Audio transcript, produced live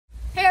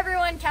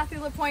Kathi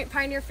LaPoint,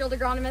 Pioneer Field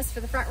Agronomist for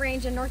the Front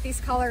Range in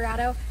Northeast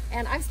Colorado,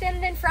 and I'm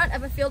standing in front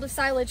of a field of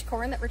silage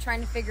corn that we're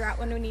trying to figure out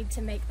when we need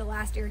to make the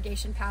last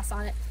irrigation pass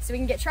on it so we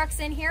can get trucks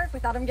in here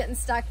without them getting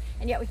stuck,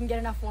 and yet we can get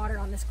enough water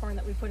on this corn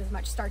that we put as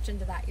much starch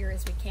into that ear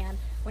as we can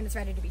when it's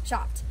ready to be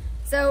chopped.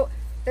 So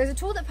there's a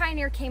tool that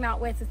Pioneer came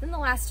out with within the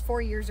last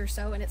 4 years or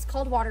so, and it's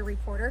called Water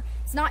Reporter.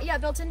 It's not yet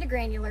built into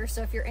Granular,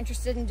 so if you're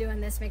interested in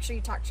doing this, make sure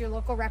you talk to your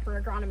local rep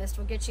or agronomist.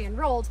 We'll get you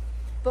enrolled.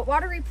 But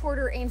Water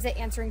Reporter aims at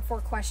answering 4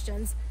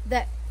 questions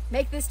that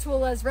make this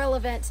tool as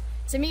relevant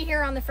to me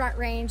here on the Front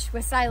Range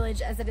with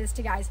silage as it is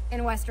to guys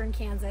in western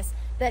Kansas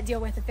that deal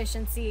with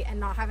efficiency and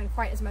not having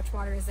quite as much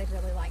water as they'd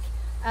really like.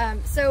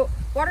 So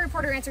Water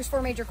Reporter answers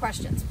 4 major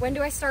questions. When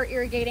do I start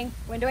irrigating?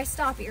 When do I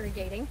stop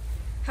irrigating?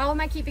 How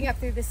am I keeping up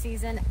through the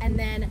season? And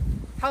then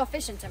how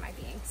efficient am I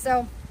being?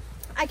 So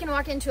I can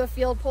walk into a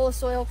field, pull a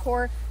soil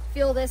core,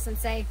 feel this and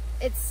say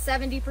it's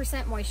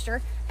 70%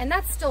 moisture, and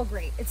that's still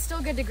great. It's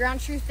still good to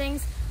ground truth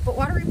things, but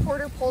Water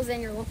Reporter pulls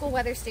in your local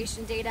weather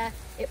station data,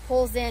 it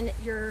pulls in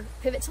your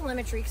pivot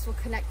telemetry, because we'll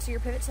connect to your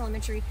pivot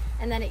telemetry,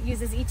 and then it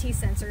uses ET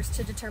sensors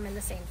to determine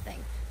the same thing.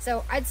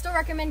 So I'd still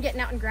recommend getting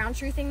out and ground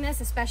truthing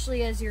this,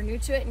 especially as you're new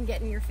to it and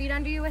getting your feet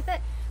under you with it,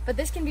 but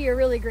this can be a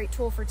really great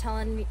tool for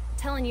telling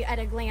you at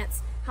a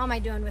glance, how am I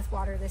doing with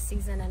water this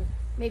season, and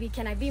maybe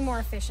can I be more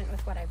efficient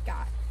with what I've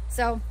got.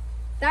 So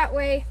that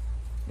way,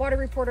 Water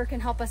Reporter can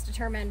help us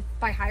determine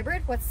by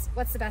hybrid what's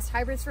the best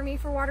hybrids for me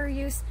for water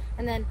use,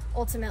 and then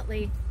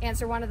ultimately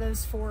answer one of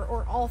those 4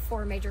 or all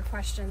 4 major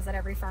questions that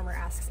every farmer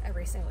asks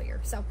every single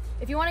year. So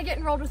if you want to get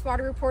enrolled with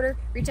Water Reporter,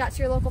 reach out to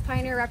your local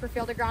Pioneer rep or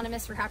field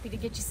agronomist. We're happy to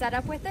get you set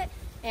up with it,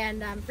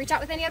 and reach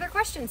out with any other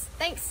questions.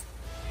 Thanks.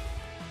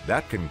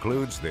 That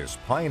concludes this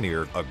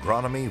Pioneer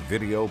Agronomy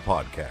video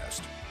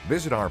podcast.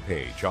 Visit our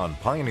page on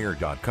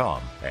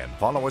pioneer.com and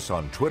follow us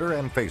on Twitter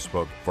and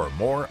Facebook for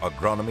more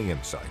agronomy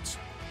insights.